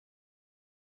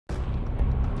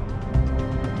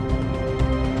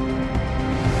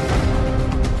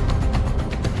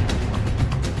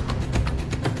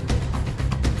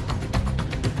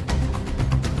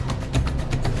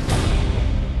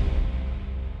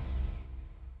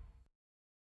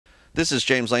This is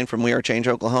James Lane from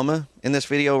WeAreChangeOklahoma. In this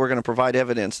video, we're going to provide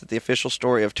evidence that the official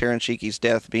story of Terrance Yeakey's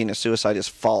death being a suicide is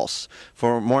false.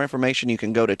 For more information, you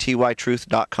can go to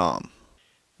tytruth.com.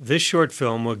 This short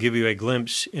film will give you a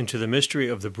glimpse into the mystery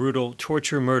of the brutal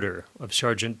torture murder of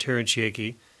Sergeant Terrance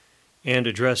Yeakey and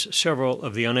address several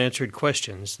of the unanswered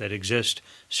questions that exist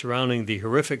surrounding the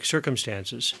horrific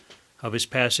circumstances of his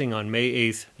passing on May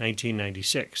 8,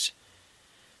 1996.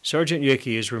 Sergeant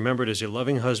Yeakey is remembered as a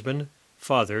loving husband,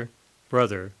 father,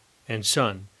 brother, and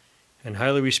son, and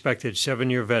highly respected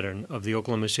 7-year veteran of the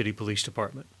Oklahoma City Police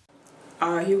Department.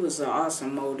 He was an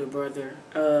awesome older brother.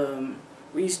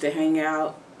 We used to hang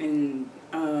out and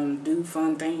do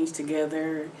fun things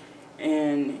together,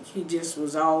 and he just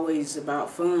was always about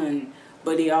fun,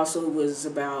 but he also was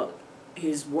about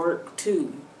his work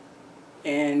too,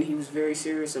 and he was very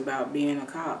serious about being a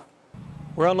cop.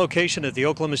 We're on location at the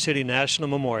Oklahoma City National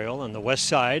Memorial on the west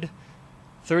side,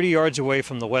 30 yards away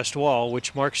from the west wall,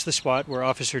 which marks the spot where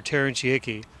Officer Terrance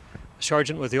Yeakey, a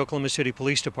sergeant with the Oklahoma City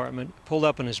Police Department, pulled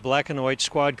up in his black and white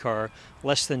squad car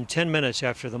less than 10 minutes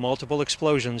after the multiple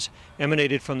explosions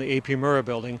emanated from the A.P. Murrah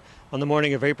building on the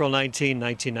morning of April 19,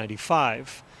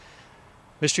 1995.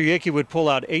 Mr. Yeakey would pull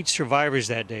out 8 survivors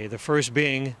that day, the first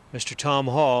being Mr. Tom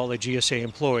Hall, a GSA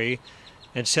employee,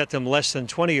 and set them less than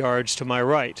 20 yards to my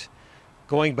right,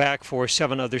 going back for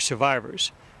 7 other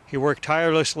survivors. He worked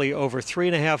tirelessly over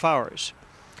 3.5 hours.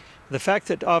 The fact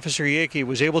that Officer Yeakey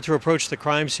was able to approach the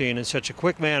crime scene in such a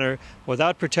quick manner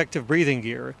without protective breathing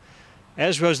gear,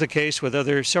 as was the case with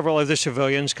several other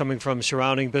civilians coming from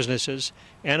surrounding businesses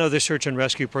and other search and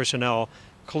rescue personnel,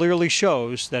 clearly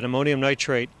shows that ammonium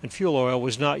nitrate and fuel oil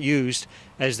was not used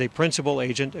as the principal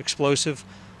agent explosive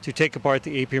to take apart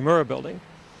the A.P. Murrah building.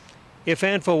 If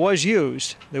ANFO was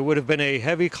used, there would have been a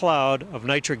heavy cloud of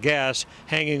nitric gas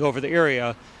hanging over the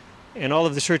area, and all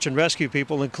of the search and rescue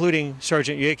people, including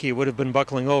Sergeant Yeakey, would have been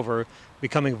buckling over,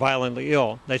 becoming violently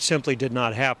ill. That simply did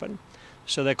not happen.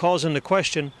 So that calls into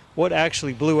question what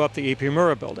actually blew up the A.P.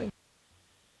 Murrah building.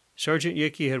 Sergeant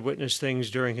Yeakey had witnessed things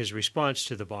during his response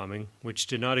to the bombing which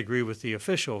did not agree with the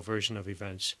official version of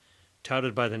events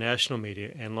touted by the national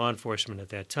media and law enforcement at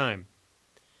that time.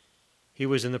 He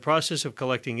was in the process of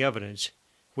collecting evidence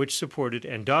which supported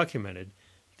and documented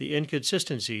the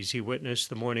inconsistencies he witnessed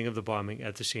the morning of the bombing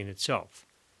at the scene itself.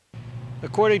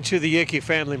 According to the Yeakey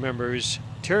family members,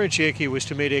 Terrance Yeakey was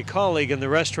to meet a colleague in the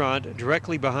restaurant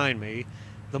directly behind me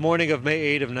the morning of May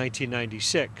 8 of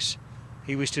 1996.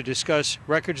 He was to discuss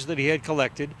records that he had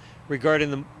collected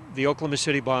regarding the Oklahoma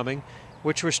City bombing,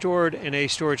 which were stored in a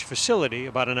storage facility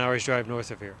about an hour's drive north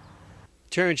of here.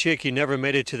 Terrance Yeakey never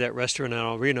made it to that restaurant in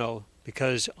El Reno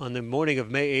because on the morning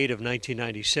of May 8 of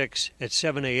 1996 at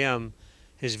 7 a.m.,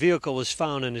 his vehicle was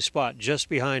found in a spot just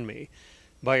behind me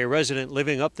by a resident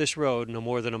living up this road no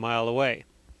more than a mile away.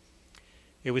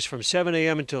 It was from 7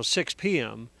 a.m. until 6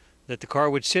 p.m. that the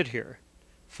car would sit here,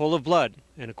 full of blood,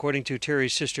 and according to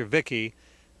Terry's sister Vicky,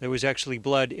 there was actually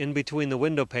blood in between the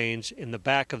window panes in the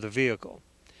back of the vehicle.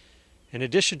 In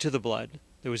addition to the blood,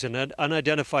 there was an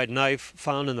unidentified knife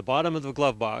found in the bottom of the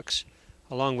glove box,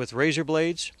 along with razor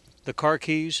blades, the car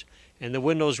keys, and the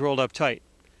windows rolled up tight.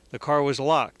 The car was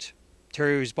locked.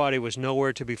 Terry's body was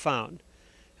nowhere to be found.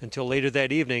 Until later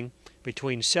that evening,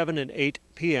 between 7 and 8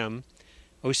 p.m.,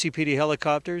 OCPD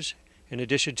helicopters, in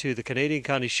addition to the Canadian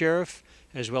County Sheriff,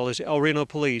 as well as El Reno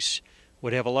Police,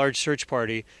 would have a large search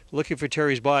party looking for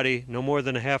Terry's body no more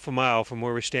than a half a mile from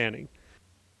where we're standing.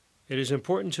 It is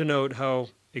important to note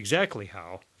exactly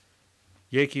how,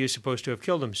 Yeakey is supposed to have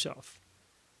killed himself.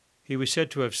 He was said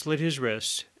to have slit his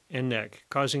wrists and neck,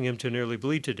 causing him to nearly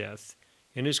bleed to death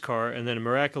in his car and then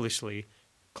miraculously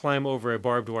climb over a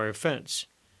barbed wire fence.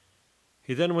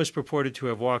 He then was purported to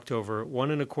have walked over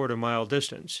 1.25 mile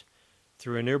distance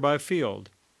through a nearby field,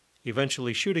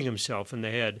 eventually shooting himself in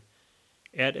the head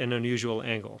at an unusual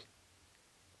angle.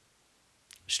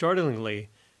 Startlingly,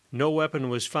 no weapon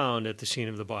was found at the scene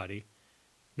of the body,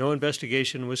 no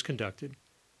investigation was conducted,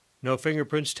 no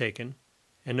fingerprints taken,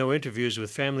 and no interviews with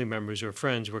family members or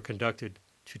friends were conducted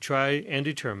to try and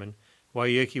determine why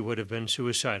Yeakey would have been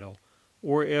suicidal,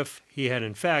 or if he had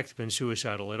in fact been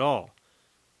suicidal at all.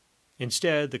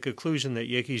 Instead, the conclusion that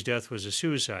Yeakey's death was a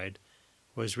suicide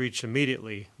was reached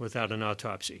immediately without an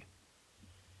autopsy.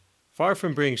 Far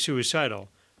from being suicidal,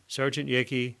 Sergeant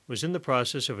Yeakey was in the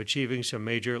process of achieving some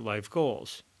major life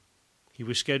goals. He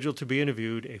was scheduled to be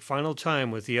interviewed a final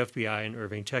time with the FBI in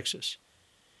Irving, Texas.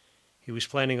 He was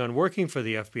planning on working for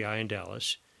the FBI in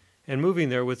Dallas and moving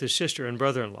there with his sister and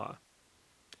brother-in-law.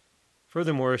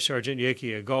 Furthermore, Sergeant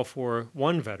Yeakey, a Gulf War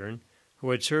I veteran who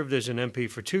had served as an MP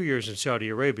for 2 years in Saudi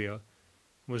Arabia,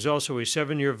 was also a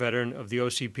 7-year veteran of the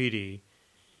OCPD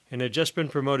and had just been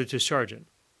promoted to sergeant,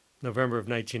 November of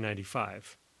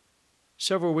 1995.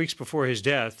 Several weeks before his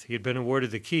death, he had been awarded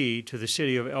the key to the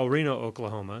city of El Reno,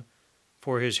 Oklahoma,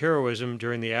 for his heroism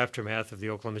during the aftermath of the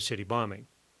Oklahoma City bombing.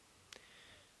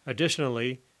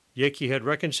 Additionally, Yeakey had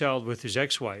reconciled with his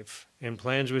ex-wife, and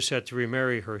plans were set to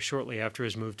remarry her shortly after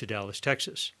his move to Dallas,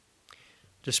 Texas.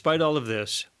 Despite all of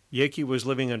this, Yeakey was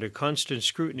living under constant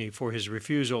scrutiny for his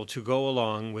refusal to go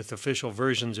along with official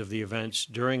versions of the events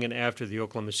during and after the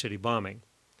Oklahoma City bombing.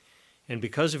 And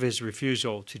because of his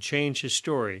refusal to change his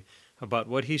story about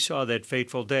what he saw that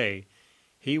fateful day,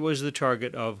 he was the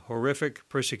target of horrific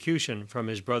persecution from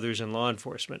his brothers in law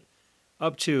enforcement,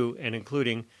 up to and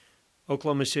including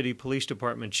Oklahoma City Police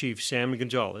Department Chief Sam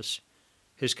Gonzalez,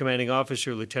 his commanding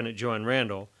officer Lieutenant John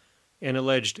Randall, and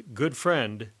alleged good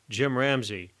friend Jim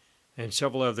Ramsey, and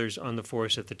several others on the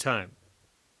force at the time.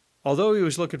 Although he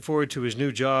was looking forward to his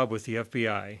new job with the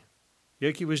FBI,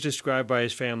 Yeakey was described by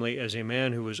his family as a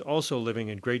man who was also living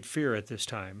in great fear at this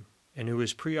time, and who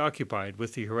was preoccupied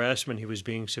with the harassment he was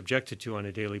being subjected to on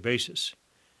a daily basis.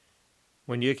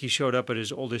 When Yeakey showed up at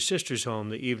his oldest sister's home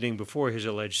the evening before his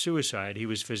alleged suicide, he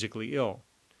was physically ill.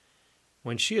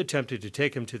 When she attempted to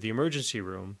take him to the emergency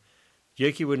room,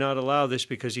 Yeakey would not allow this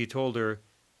because he told her,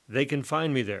 "They can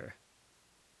find me there."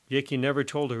 Yeakey never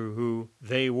told her who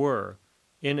they were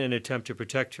in an attempt to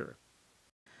protect her.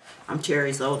 I'm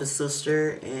Terry's oldest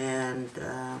sister, and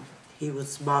he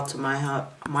was brought to my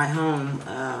home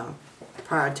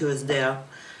prior to his death.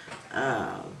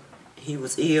 He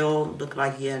was ill, looked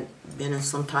like he had been in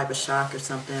some type of shock or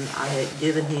something. I had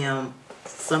given him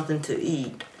something to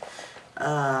eat.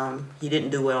 He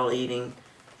didn't do well eating.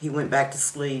 He went back to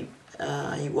sleep.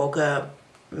 He woke up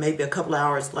maybe a couple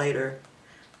hours later,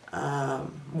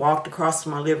 walked across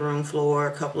my living room floor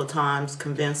a couple of times,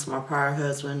 convinced my prior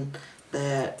husband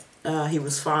that he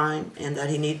was fine and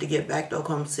that he needed to get back to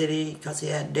Oklahoma City because he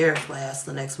had dare class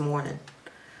the next morning.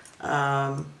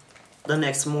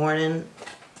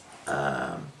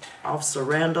 Officer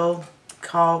Randall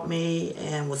called me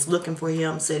and was looking for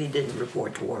him, said he didn't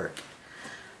report to work.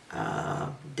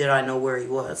 Did I know where he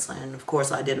was? And of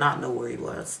course I did not know where he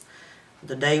was.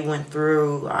 The day went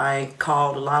through, I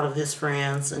called a lot of his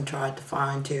friends and tried to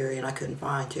find Terry, and I couldn't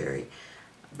find Terry.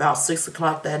 About 6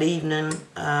 o'clock that evening,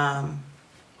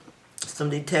 some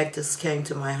detectives came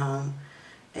to my home,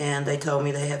 and they told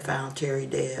me they had found Terry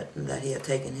dead and that he had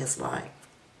taken his life.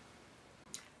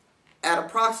 At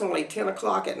approximately 10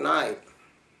 o'clock at night,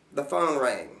 the phone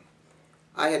rang.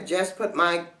 I had just put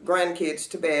my grandkids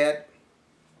to bed,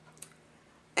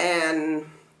 and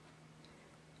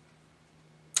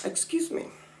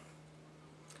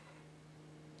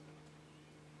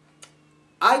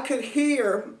I could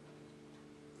hear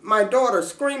my daughter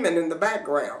screaming in the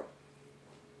background.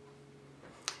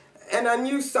 And I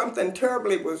knew something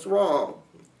terribly was wrong.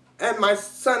 And my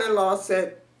son-in-law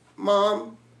said,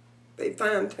 "Mom, they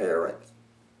found Terrance.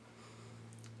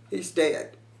 He's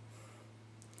dead."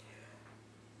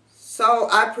 So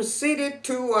I proceeded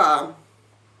to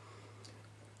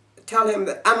tell him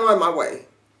that I'm on my way.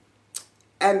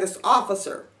 And this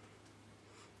officer,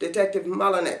 Detective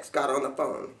Mullinex, got on the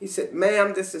phone. He said,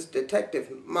 "Ma'am, this is Detective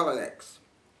Mullinex.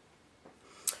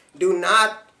 Do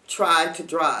not try to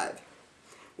drive.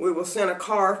 We will send a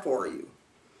car for you."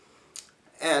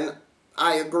 And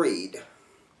I agreed.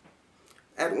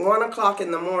 At 1 o'clock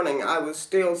in the morning, I was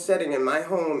still sitting in my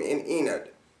home in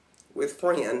Enid with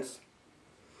friends,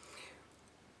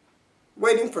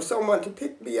 waiting for someone to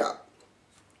pick me up.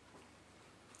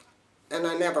 And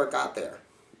I never got there.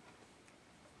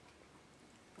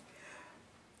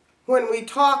 When we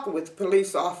talked with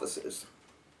police officers,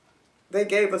 they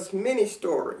gave us many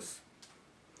stories.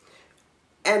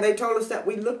 And they told us that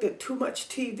we looked at too much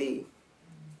TV.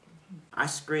 I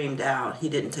screamed out, "He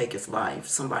didn't take his life.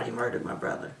 Somebody murdered my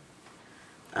brother."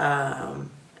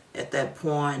 At that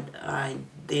point, I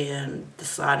then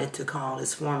decided to call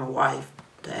his former wife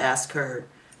to ask her,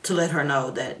 to let her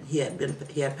know that he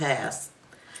had passed.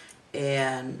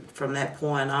 And from that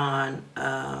point on,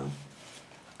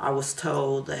 I was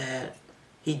told that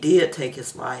he did take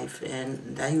his life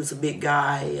and that he was a big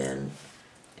guy, and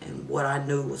what I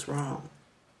knew was wrong.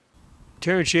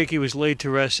 Terrance Yeakey was laid to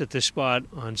rest at this spot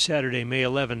on Saturday, May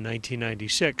 11,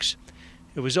 1996.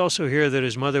 It was also here that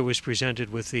his mother was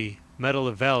presented with the Medal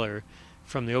of Valor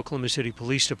from the Oklahoma City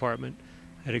Police Department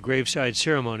at a graveside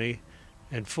ceremony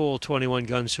and full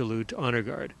 21-gun salute honor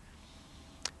guard.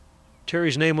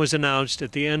 Terry's name was announced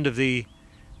at the end of the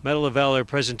Medal of Valor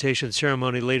presentation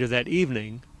ceremony later that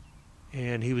evening,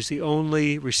 and he was the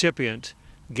only recipient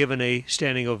given a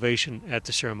standing ovation at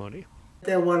the ceremony.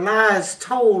 There were lies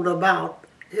told about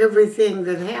everything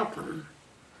that happened.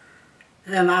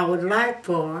 And I would like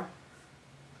for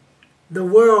the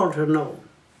world to know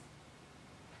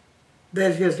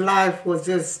that his life was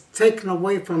just taken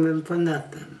away from him for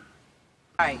nothing.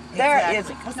 Right.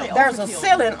 There's a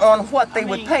ceiling on what they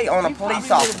would pay on a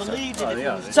police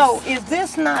officer. So is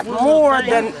this not more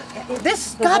than,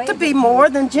 this got to be more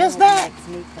than just that?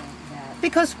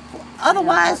 Because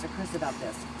otherwise,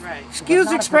 excuse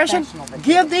the expression,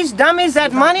 give these dummies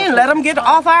that money and let them get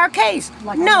off our case.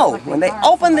 No, when they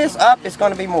open this up, it's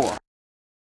going to be more.